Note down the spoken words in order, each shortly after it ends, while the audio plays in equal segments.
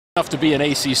Enough to be an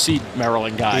ACC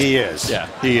Maryland guy. He is. Yeah.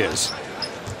 He is.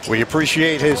 We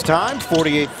appreciate his time.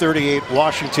 48-38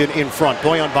 Washington in front.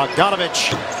 Bojan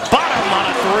Bogdanovic, bottom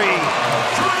on a three.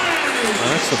 Well,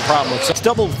 that's the problem. It's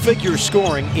double-figure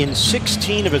scoring in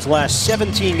 16 of his last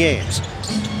 17 games.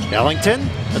 Ellington,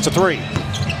 that's a three.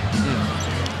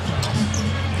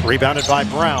 Rebounded by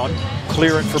Brown.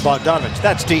 Clear it for Bogdanovic.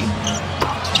 That's deep.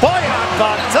 Bojan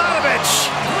Bogdanovic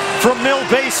from Mill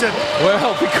Basin.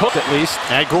 Well, because at least.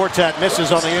 And Gortat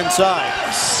misses on the inside.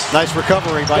 Nice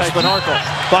recovery by Spinarco.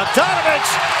 Bogdanovic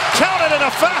counted in a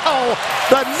foul.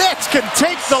 The Nets can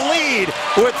take the lead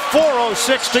with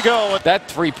 4:06 to go. That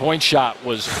three-point shot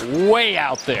was way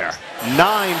out there.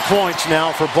 9 points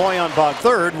now for Bojan Bogdanovic.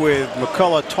 Third with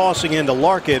McCullough tossing into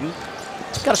Larkin.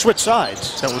 Got to switch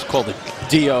sides. That was called a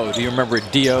DO. Do you remember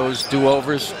DOs,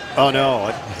 do-overs? Oh,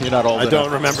 no. You're not old enough. I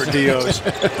don't remember DOs.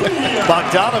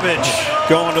 Bogdanovic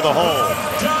going to the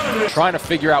hole. Trying to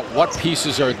figure out what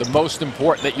pieces are the most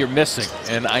important that you're missing.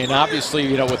 And obviously,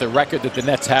 you know, with the record that the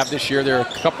Nets have this year, there are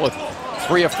a couple of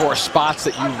 3 or 4 spots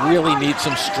that you really need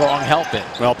some strong help in.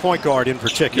 Well, point guard in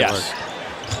particular. Yes.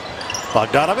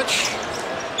 Bogdanovic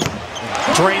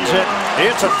drains it.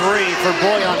 It's a three for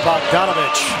Bojan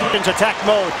Bogdanovic. In attack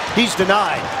mode. He's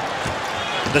denied.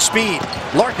 The speed.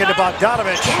 Larkin to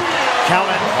Bogdanovic. Count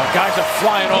it. Guys are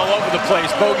flying all over the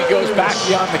place. Bogey goes back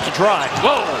beyond the drive.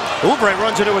 Whoa. Oubre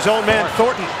runs into his own man,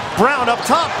 Thornton. Brown up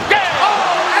top. Yeah.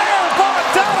 Oh, air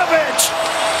Bogdanovic!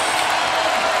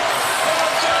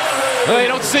 Well, they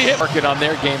don't see him working on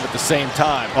their game at the same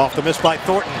time. Off the miss by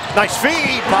Thornton. Nice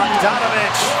feed.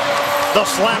 Bogdanovic, the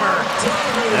slammer.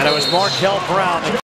 And it was Markel Brown.